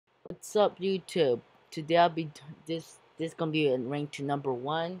What's up, YouTube? Today I'll be this gonna be ranked to number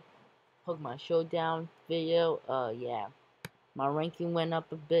one. Pokemon Showdown video. Yeah, my ranking went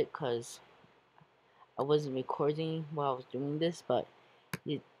up a bit because I wasn't recording while I was doing this, but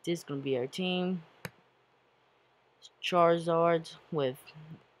this is gonna be our team. Charizard with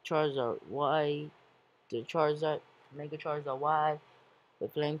Charizard Y, the Charizard Mega Charizard Y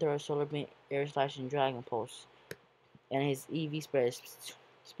with Flamethrower, Solar Beam, Air Slash, and Dragon Pulse, and his EV spread is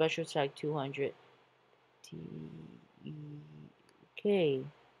Special Attack 200. Okay,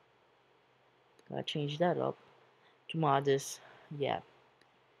 gotta change that up to modest. Yeah.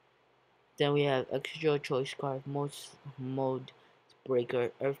 Then we have extra choice card, most mode breaker,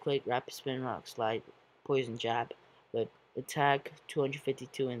 earthquake, rapid spin, rock slide, poison jab, with attack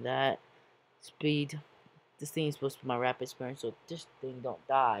 252 in that. Speed. This thing is supposed to be my rapid spin, so this thing don't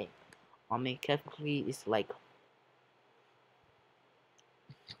die. I mean, technically, it's like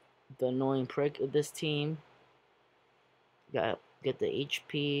the annoying prick of this team. Gotta get the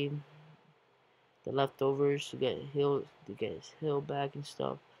HP, the leftovers to get healed, to get his heal back and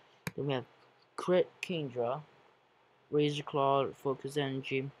stuff. Then we have Crit Kingdra, Razor Claw, Focus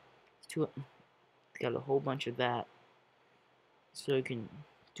Energy. Got a whole bunch of that, so you can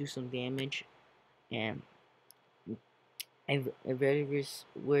do some damage. And a very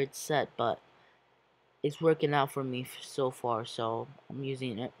weird set, but it's working out for me so far, so I'm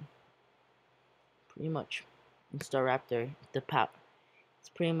using it pretty much. And Staraptor, the pop. It's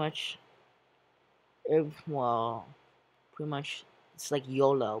pretty much, well, pretty much it's like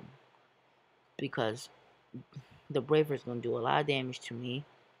YOLO because the Braver is gonna do a lot of damage to me.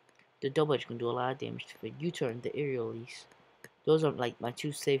 The Double Edge can do a lot of damage to the U-turn, the aerial release. Those are like my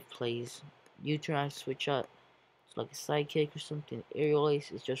two safe plays. U-turn I switch up. It's like a sidekick or something. Aerial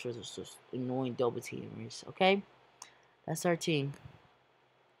ace is just for those annoying double teamers. Okay? That's our team.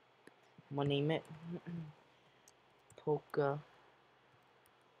 I'm gonna name it Polka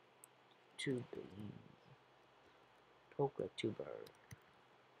Tuber. Polka Tuber.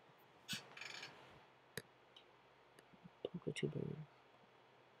 Polka Tuber.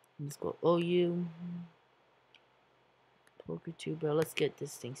 Let's go OU. Polka Tuber. Let's get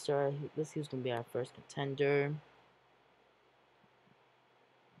this thing started. Let's see who's gonna be our first contender.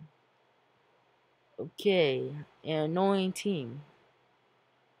 Okay, an annoying team.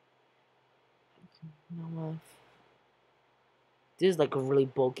 No, this is like a really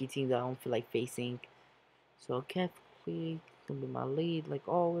bulky team that I don't feel like facing. So Catholic gonna be my lead like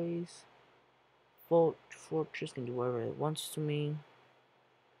always. Fortress can do whatever it wants to me.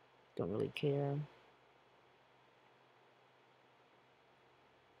 Don't really care.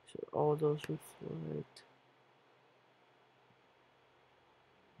 So all those reflect.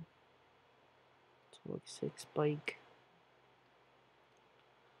 Toxic spike.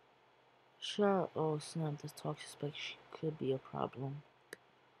 Sure. Oh snap! This toxic spike could be a problem.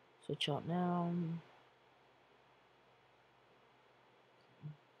 Switch out now.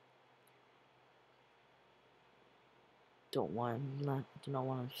 Do not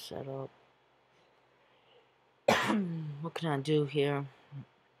want to set up. What can I do here?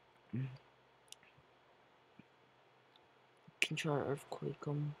 Can try earthquake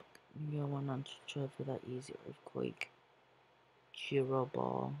them. Yeah, why not try for that easy earthquake? Giro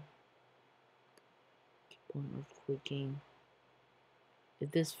ball. Keep on earthquaking.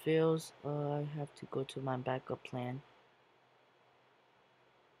 If this fails, I have to go to my backup plan.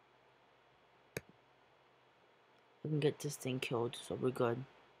 I can get this thing killed, so we're good.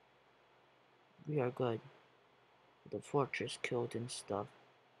 We are good. The fortress killed and stuff.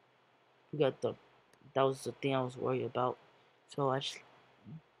 We got the. That was the thing I was worried about. So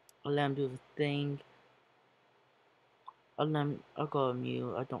I'll let him do the thing. I'll go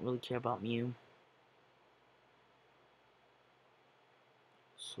Mew. I don't really care about Mew.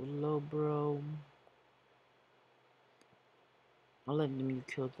 Slowbro. I'll let Mew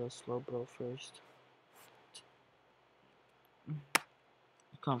kill the Slowbro first.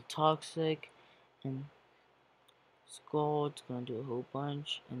 Become toxic and Scald's gonna do a whole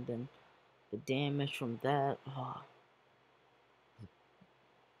bunch, and then the damage from that. Oh.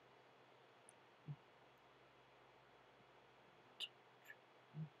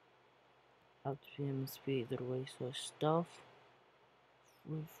 Out to him speed either way, so stuff.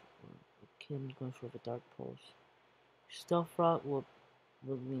 Okay, I'm going for the Dark Pulse. Stuff Rock will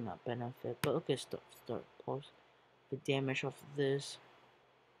really not benefit, but okay, Dark Pulse. The damage off of this.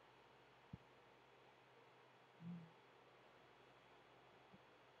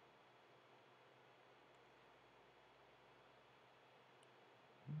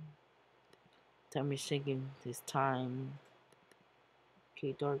 Time is taking his time.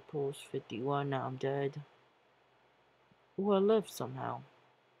 Okay, dark pulse 51. Now I'm dead. Ooh, I lived somehow.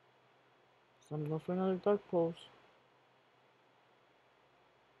 So I'm going for another dark pulse.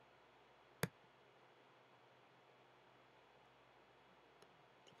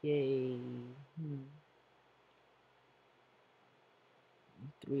 Yay.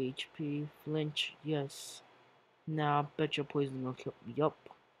 3 HP. Flinch. Yes. Now I bet your poison will kill me. Yup.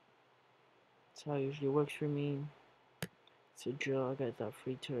 That's how it usually works for me. So Joe, I got that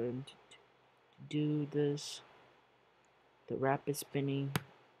free turn to do this. The rapid spinning.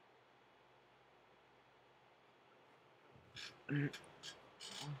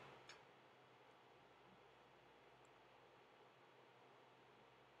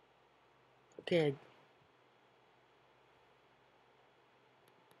 Okay.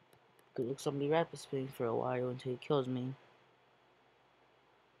 Could look somebody rapid spinning for a while until he kills me.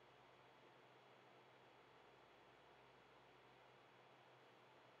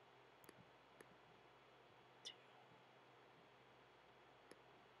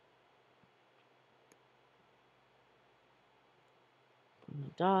 I'm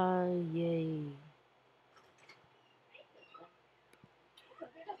gonna die. Yay.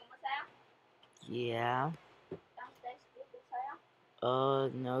 Yeah.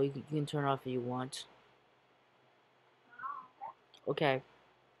 No, you can turn off if you want. Okay.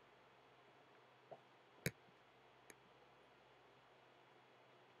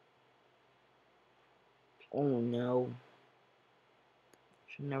 Oh no.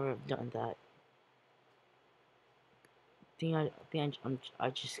 Should never have done that. I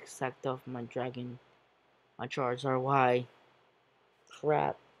just sacked off my dragon. My Charizard. Why?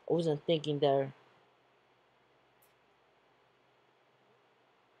 Crap. I wasn't thinking there.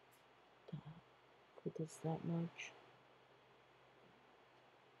 Put this that much.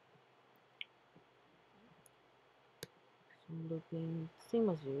 So looking. This thing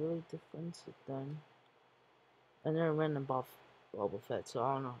must be really defensive then. I never ran them off Boba Fett, so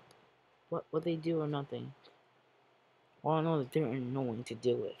I don't know what they do or nothing. All I know that they're annoying to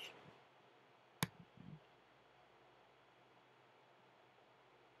deal with.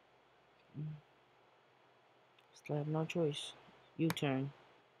 Still have no choice. U-turn.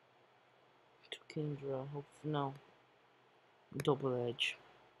 To Kendra. Hope no. Double edge.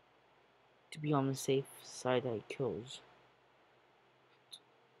 To be on the safe side that kills.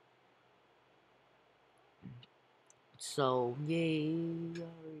 So yay!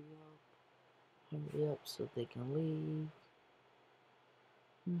 Hurry up! Hurry up so they can leave.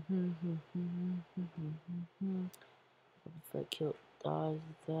 If I kill dies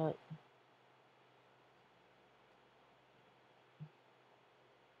that.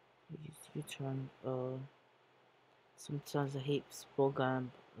 U-turn. Sometimes I hate Spogan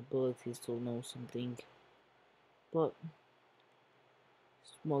abilities to know something, but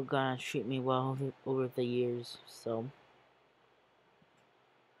Spogan treat me well over the years, so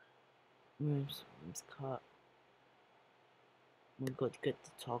it's caught. I'm gonna go get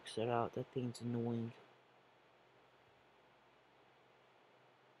the toxin out. That thing's annoying.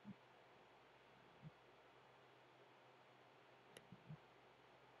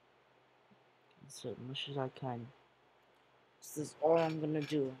 So as much as I can. This is all I'm gonna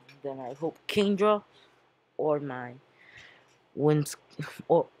do. Then I hope Kendra or my wins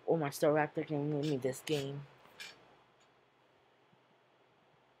or my Star Raptor can win me this game.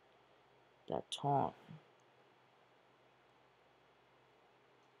 That taunt.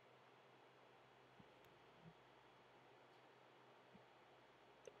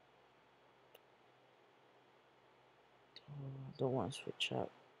 I don't want to switch up.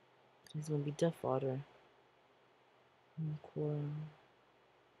 He's gonna be Death Water.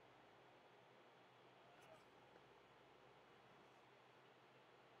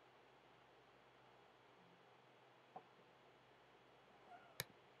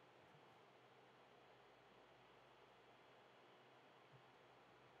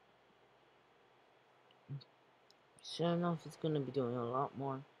 Sure enough, it's gonna be doing a lot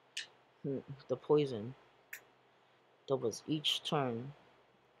more. The poison doubles each turn,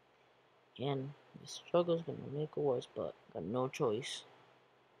 and the struggle's gonna make it worse, but got no choice.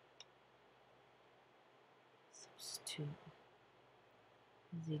 Substitute.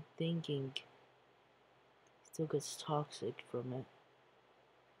 Is he thinking? Still gets toxic from it.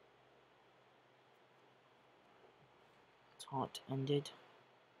 Taunt ended.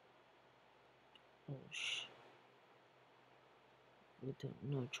 Oh sh. With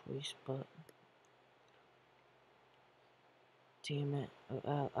no choice, but damn it,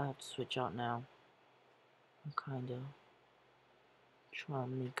 I have to switch out now. I'm kinda trying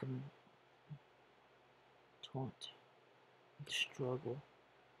to make him taunt and struggle.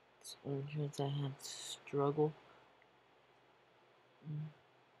 It's only chance I have to struggle.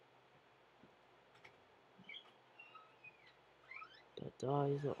 That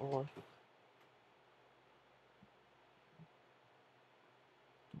dies off.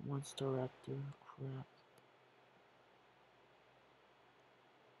 One star after crap.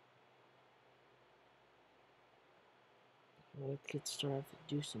 Let's get started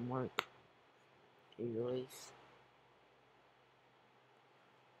to do some work. Erase.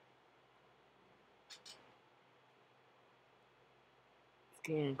 It's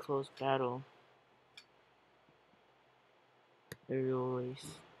getting a close battle. Erase.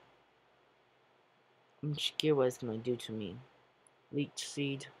 I'm scared what it's gonna do to me. Leech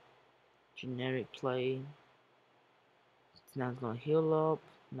seed. Generic play. Now it's gonna heal up.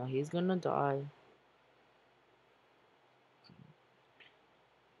 Now he's gonna die.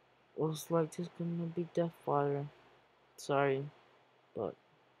 Looks like this gonna be Deathfire. Sorry, but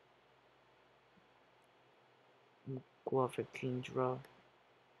I'm go out for clean draw.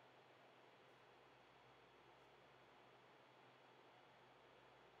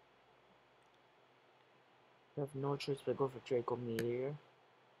 I have no choice but go for Draco Meteor.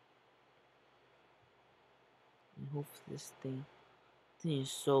 And hopefully this thing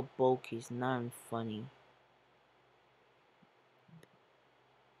is so bulky, it's not even funny.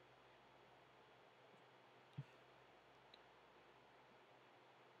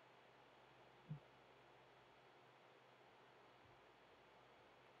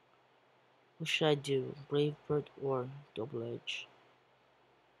 What should I do? Brave Bird or Double Edge?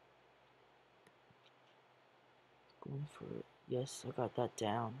 Going for it. Yes, I got that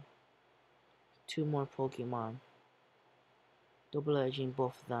down. Two more Pokemon. Double edging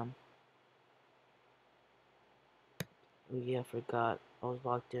both of them. Oh yeah, I forgot. I was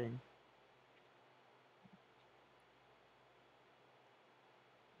locked in.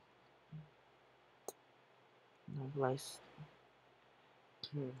 Nice.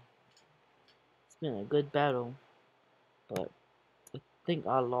 It's been a good battle, but I think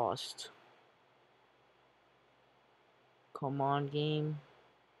I lost. Come on, game.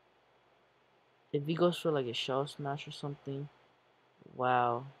 If he goes for like a Shell Smash or something,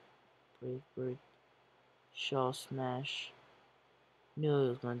 wow. Brave Bird, Shell Smash. Knew he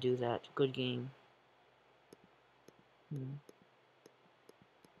was gonna do that. Good game.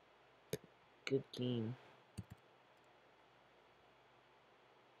 Good game.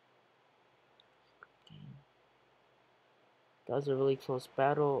 That was a really close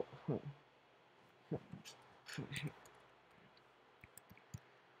battle. It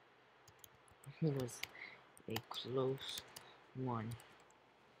was a close one.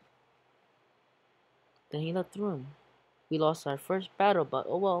 Then he left the room. We lost our first battle, but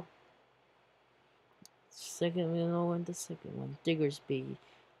oh well. Second, we don't win the second one. Diggersby.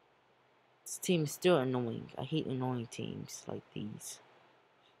 This team is still annoying. I hate annoying teams like these.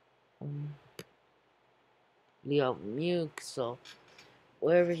 Leo Muke, so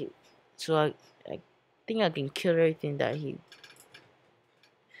wherever he, so I think I can kill everything that he.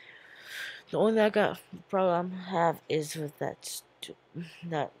 The only thing I got problem have is with that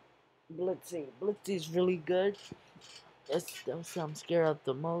Blitzy. Blitzy is really good. That's what I'm scared of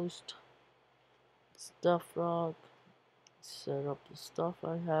the most. Stuff Rock. Set up the stuff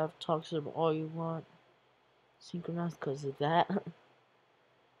I have. Talk to them all you want. Synchronize because of that.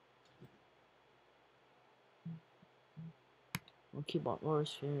 I'll keep on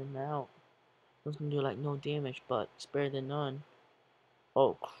Norris figuring out. It's gonna do like no damage, but it's better than none.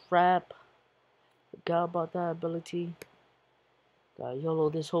 Oh crap. Forgot about that ability. Got YOLO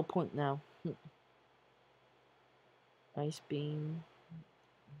this whole point now. Ice Beam.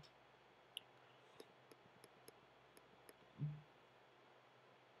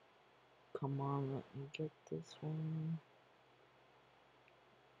 Come on, let me get this one.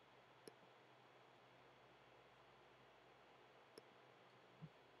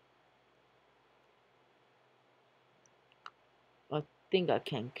 I think I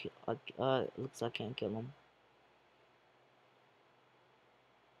can kill. Looks like I can't kill him.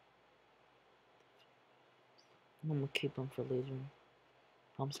 I'm gonna keep him for later.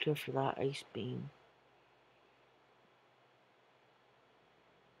 I'm scared for that Ice Beam.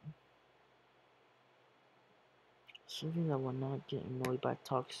 Something that will not get annoyed by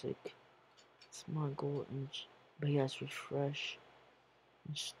Toxic. Smart Gold and but he has Refresh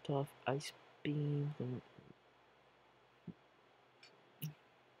and stuff. Ice Beam.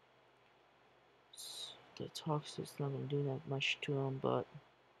 The Toxic's not gonna do that much to him, but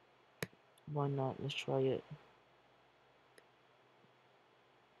why not? Let's try it.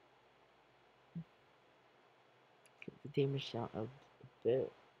 Get the damage down a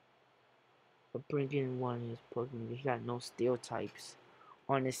bit. But bringing one is Pokemon. He got no steel types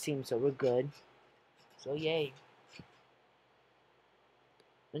on his team, so we're good. So yay.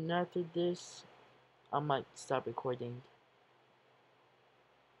 And after this, I might stop recording.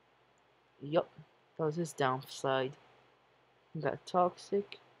 Yup, that was his downside. He got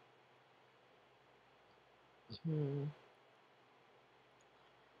toxic.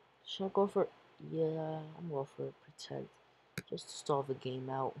 Should I go for? Yeah, I'm going for protect, just to stall the game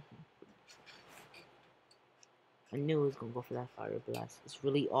out. I knew he was gonna go for that fire blast. It's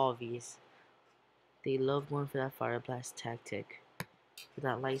really obvious. They love going for that fire blast tactic. For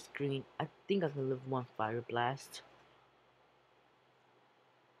that light screen, I think I can live one fire blast.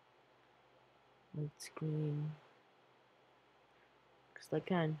 Light screen, cause I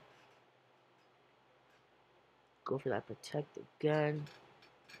can go for that protect again.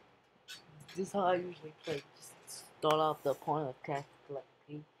 This is how I usually play. Just stall out the opponent of tactically.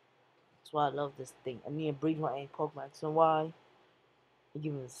 That's why I love this thing. I need to breed my own Pokemon. So why? I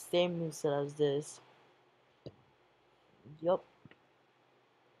give him the same moveset as this. Yup.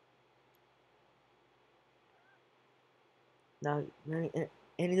 Now, and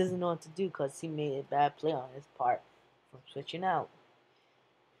he doesn't know what to do because he made a bad play on his part from switching out.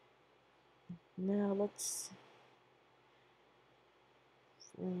 Now let's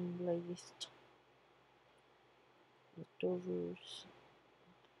Flame Blast, leftovers.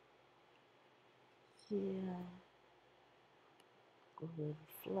 Yeah, go ahead,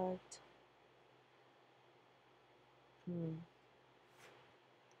 reflect.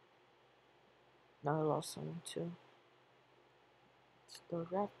 Now I lost someone too. It's the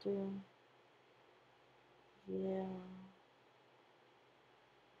raptor. Yeah.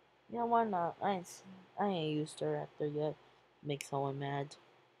 Yeah, why not? I ain't used the raptor yet. Make someone mad.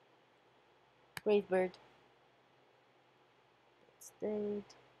 Brave bird. Stayed.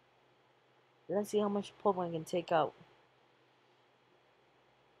 Let's see how much Pokemon I can take out.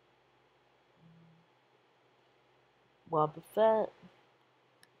 Wobble Fett.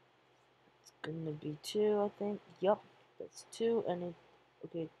 It's gonna be 2, I think. Yup, that's 2, and it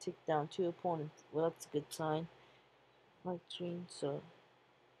okay, take down 2 opponents. Well, that's a good sign. Light Train, so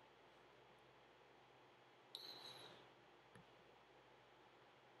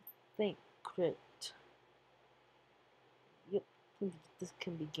think crit. Yep, I think this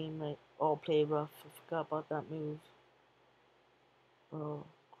can be game night. Oh, play rough. I forgot about that move. Oh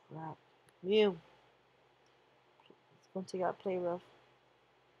crap. Mew. It's gonna take out play rough.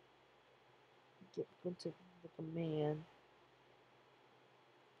 Get gonna take like a man.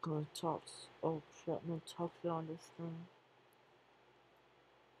 Gonna toss. Oh crap, no toxic on this thing.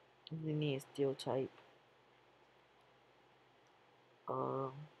 We need a steel type.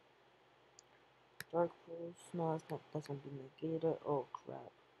 Um, Dark Pulse. No, that's not. That's gonna be Negator. Oh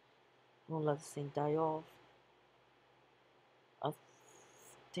crap! I'm gonna let this thing die off. Uh,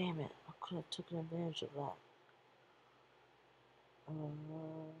 damn it! I could have taken advantage of that.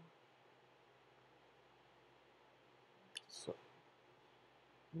 So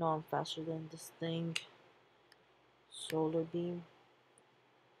no, I'm faster than this thing. Solar Beam.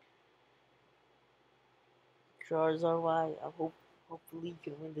 Charizard Y. Hopefully you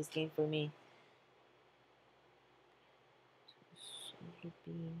can win this game for me. Solar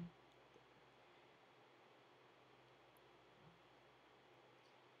Beam.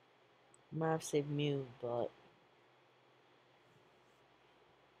 I might have saved Mew, but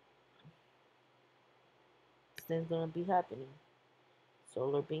this thing's gonna be happening.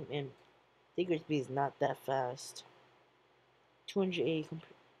 Solar Beam and Diggersby is not that fast. 280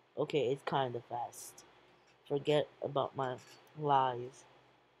 okay, it's kind of fast. Forget about my lies.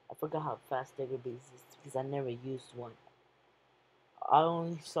 I forgot how fast Diggersby is because I never used one. I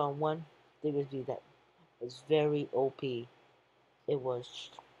only saw one Diggersby that was very OP. It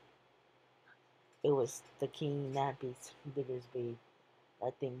was it was the King Nappy's Diggersby.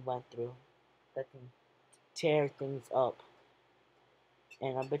 That thing went through. That thing tear things up.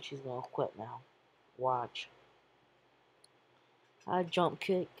 And I bet she's gonna quit now. Watch. I jump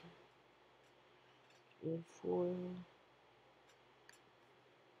kick. 4.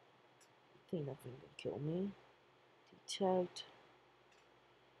 I think that thing gonna kill me. Detect.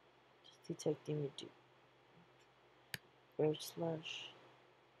 Just detecting it. Air slash.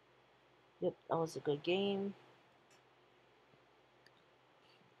 Yep, that was a good game.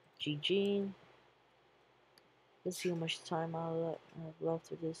 GG. Let's see how much time I have left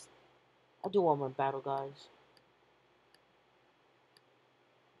for this. I'll do one more battle, guys.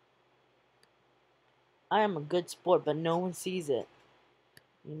 I am a good sport, but no one sees it.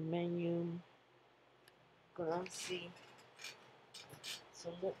 In menu. Gonna see. So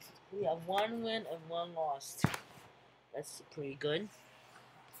look, we have one win and one loss. That's pretty good.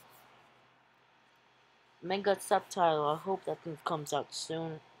 Manga subtitle. I hope that thing comes out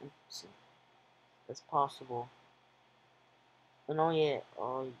soon as possible. And yeah,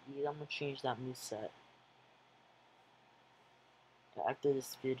 I'm gonna change that move set after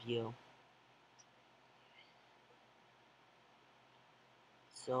this video.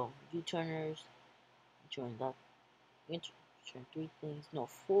 So U-turners, turn that, turn three things, no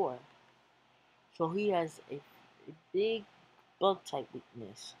four. So he has a big bug type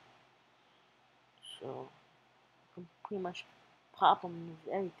weakness. So you can pretty much pop him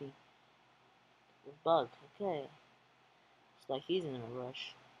with everything. With bug, okay. It's like he's in a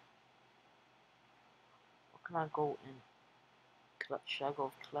rush. Or can I go and should I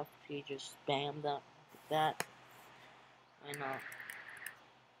go cleft just spam that with that? And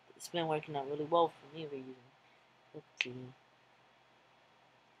it's been working out really well for me. We're using 15.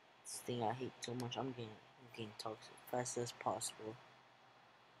 This thing I hate so much. I'm getting toxic fast as possible.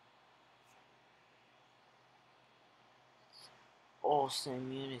 Also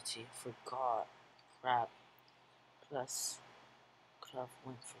immunity. Forgot. Crap. Plus, could have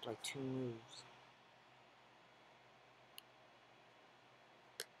went for like 2 moves.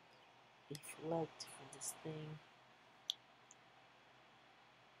 Deflect for this thing.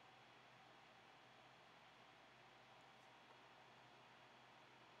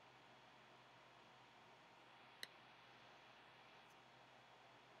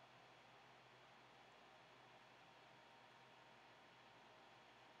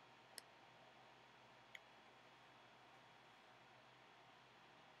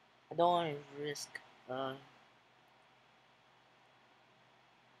 I don't want to risk.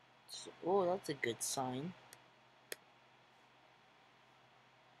 Oh, that's a good sign.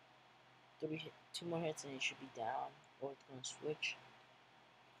 2 more hits and it should be down. Or it's gonna switch.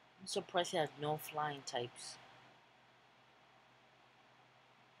 I'm surprised he has no flying types.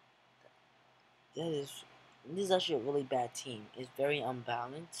 This is actually a really bad team. It's very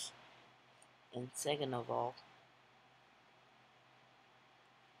unbalanced. And second of all,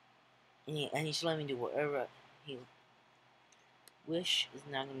 and he should let me do whatever he wish is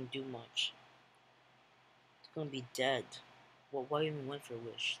not gonna do much. It's gonna be dead. Well, why even went for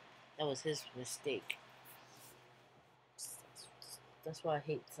wish? That was his mistake. That's why I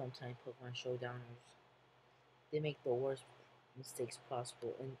hate sometimes Pokemon Showdowners. They make the worst mistakes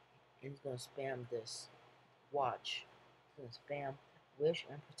possible, and he's gonna spam this. Watch. He's gonna spam wish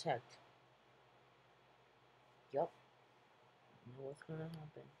and protect. Yup. You know what's gonna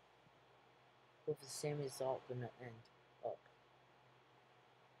happen. With the same result gonna end up.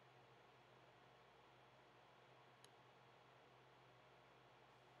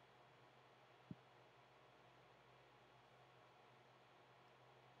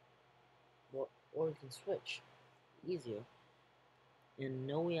 Or you can switch. Easier. And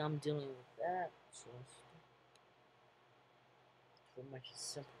no way I'm dealing with that, so it's pretty much a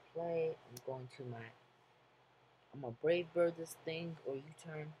simple play. I'm a Brave Bird this thing, or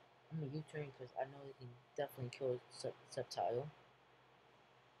U-turn. I'm a U-turn because I know it can definitely kill Sceptile.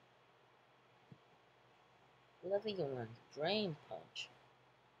 But I think it will Drain Punch.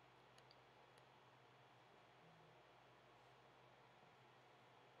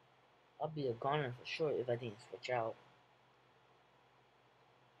 I'll be a goner for sure if I didn't switch out.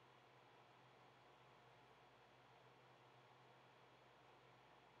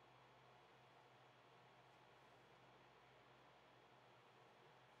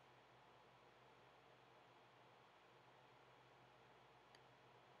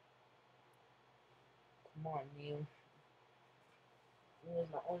 Come on, Neil. Neil is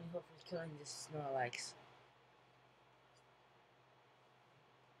my only hope for killing this Snorlax.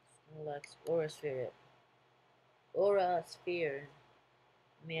 Snorlax, Aura Sphere. Aura Sphere.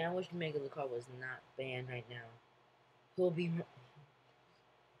 Man, I wish Mega Lucario was not banned right now. He'll be.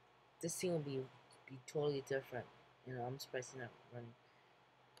 This thing will be totally different. You know, I'm surprised he's not running.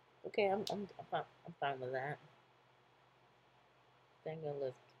 Okay, I'm fine with that. Then I'm gonna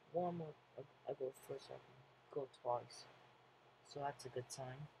lift one more. I go first. I can go twice. So that's a good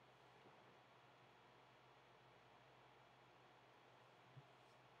sign.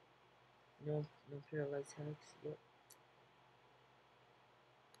 No paralyzed hex.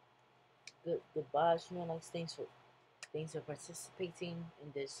 Yep. Goodbye, Snorlax. Thanks for participating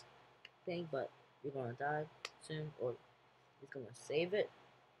in this thing, but you're gonna die soon, or he's gonna save it.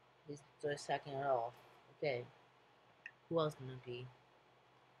 He's just sacking it off. Okay. Who else gonna be?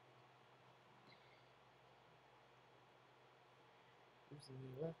 Who's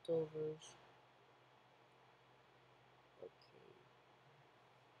any leftovers? Okay.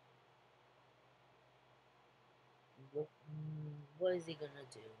 What is he gonna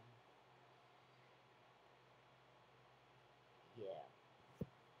do? Yeah.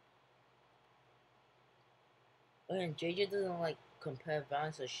 And JJ doesn't like competitive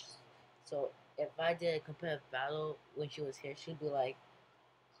violence, so if I did a competitive battle when she was here, she'd be like,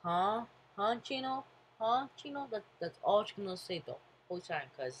 "Huh, huh, Chino, huh, Chino." That's all she's gonna say the whole time,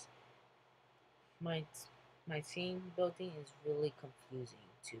 cause my my team building is really confusing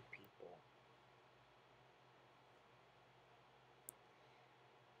to people,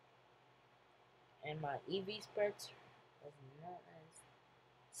 and my EV spreads was not as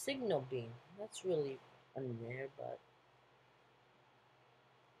signal beam. That's really unrare, but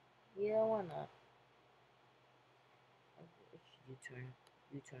yeah, why not? You turn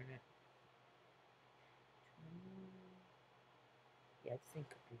it. You turn it. Yeah, this thing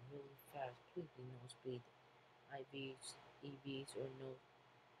could be really fast. Please be no speed. IVs, EVs, or no.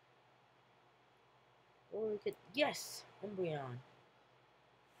 Or we could. Yes! Umbreon.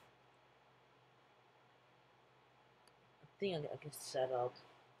 I think I can set up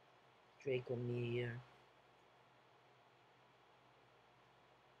Draco Meteor.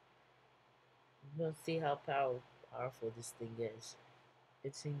 We'll see how powerful this thing is.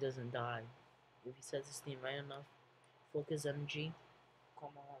 If this thing doesn't die. If he sets this thing right enough, focus energy.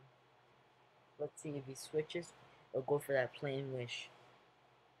 Come on. Let's see if he switches or go for that plain wish.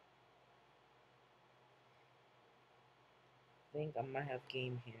 I think I might have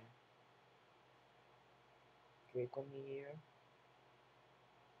game here. Draco Meteor.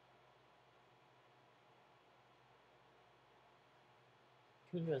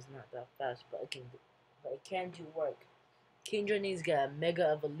 Kendra's not that fast, but it can do work. Kendra needs to get a Mega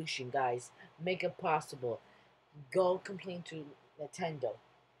Evolution, guys. Make it possible. Go complain to Nintendo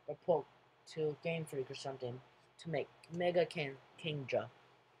or to Game Freak or something to make Mega Kendra.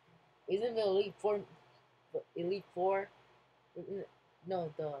 Isn't the Elite Four?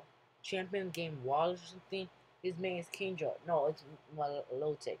 No, the champion game Wallace or something. His name is Kendra. No, it's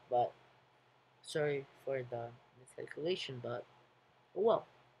Malotic, but sorry for the miscalculation, but oh well.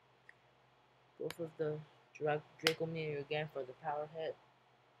 Go for the Draco Meteor again for the power hit.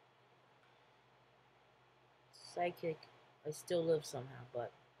 Psychic, I still live somehow,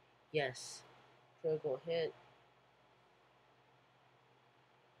 but yes. Critical hit.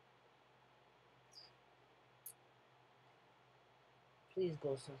 Please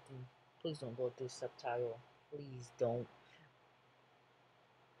go something. Please don't go through subtitle. Please don't.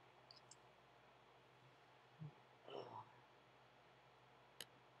 Oh,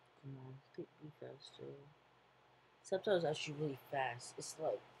 come on, be faster. Subtitle is actually really fast. It's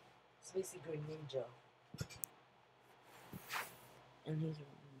basically ninja. And he's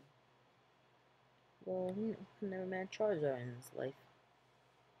well, he never met Charizard in his life.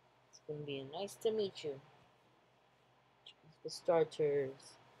 It's gonna be nice to meet you. The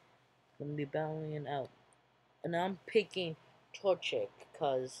starters gonna be battling it out, and I'm picking Torchic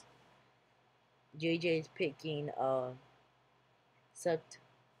because JJ is picking Sept.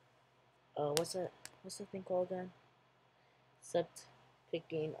 What's that? What's that thing called again? Sept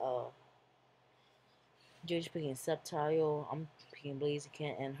picking JJ's picking Sceptile. I'm picking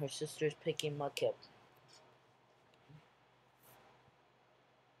Blaziken, and her sister's picking Mudkip.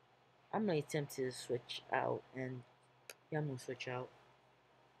 I'm gonna attempt to switch out, and yeah, I'm gonna switch out.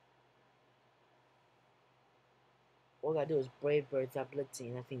 All I gotta do is Brave Birds that Blitzy,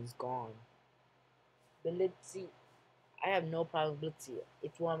 and that thing's gone. Blitzy, I have no problem with Blitzy.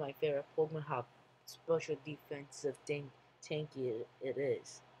 It's one of my favorite Pokemon. How special defensive tanky it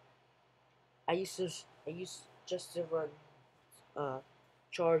is. I used just to run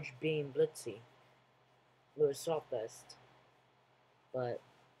Charge Beam Blitzy with Assault Vest, but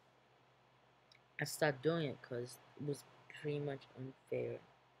I stopped doing it because it was pretty much unfair.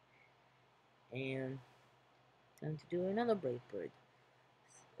 And time to do another Brave Bird,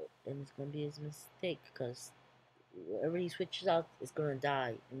 and it's gonna be his mistake because wherever he switches out, it's gonna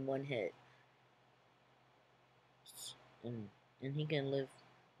die in one hit, and he can live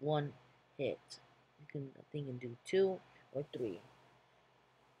one hit. I think he can do two or three.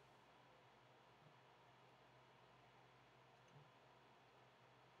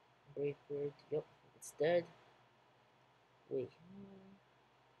 Brave Bird, yep, it's dead. Wait,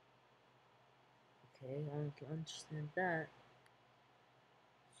 okay, I can understand that.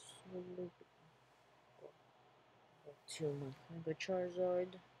 So, to my Mega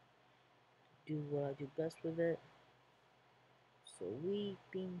Charizard, do what I do best with it. So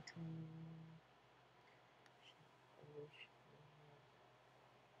Weeping Tomb.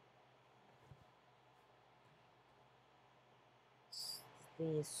 This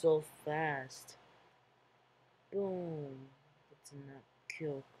thing is so fast. Boom. That's not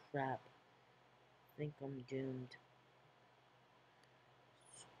kill. Crap. Think I'm doomed.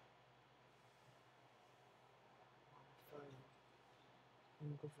 Fine. I'm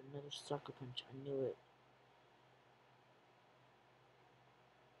gonna go for another sucker punch. I knew it.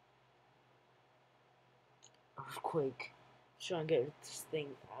 Earthquake. Trying to get this thing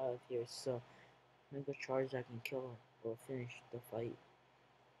out of here, so I'm gonna go charge I can kill her or finish the fight.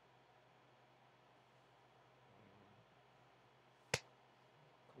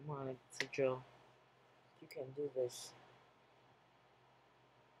 Come on, it's a drill. You can do this.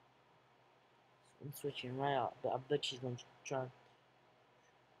 I'm switching right out, but I bet she's gonna try. Oh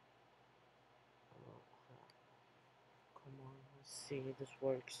crap. Come on, let's see if this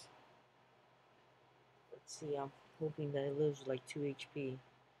works. Let's see, I'm hoping that it lives like 2 HP.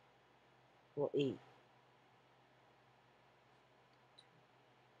 Well, 8.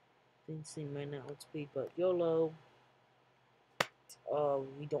 Didn't seem right now outspeed, but YOLO.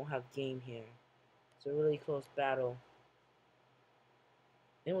 We don't have game here. It's a really close battle.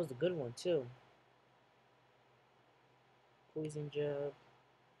 It was a good one too. Poison jab.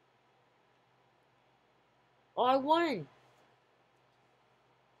 Oh, I won!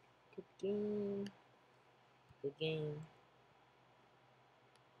 Good game. Good game.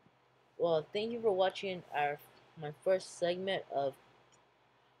 Well, thank you for watching my first segment of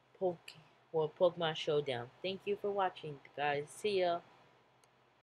Pokemon Showdown. Thank you for watching, guys. See ya.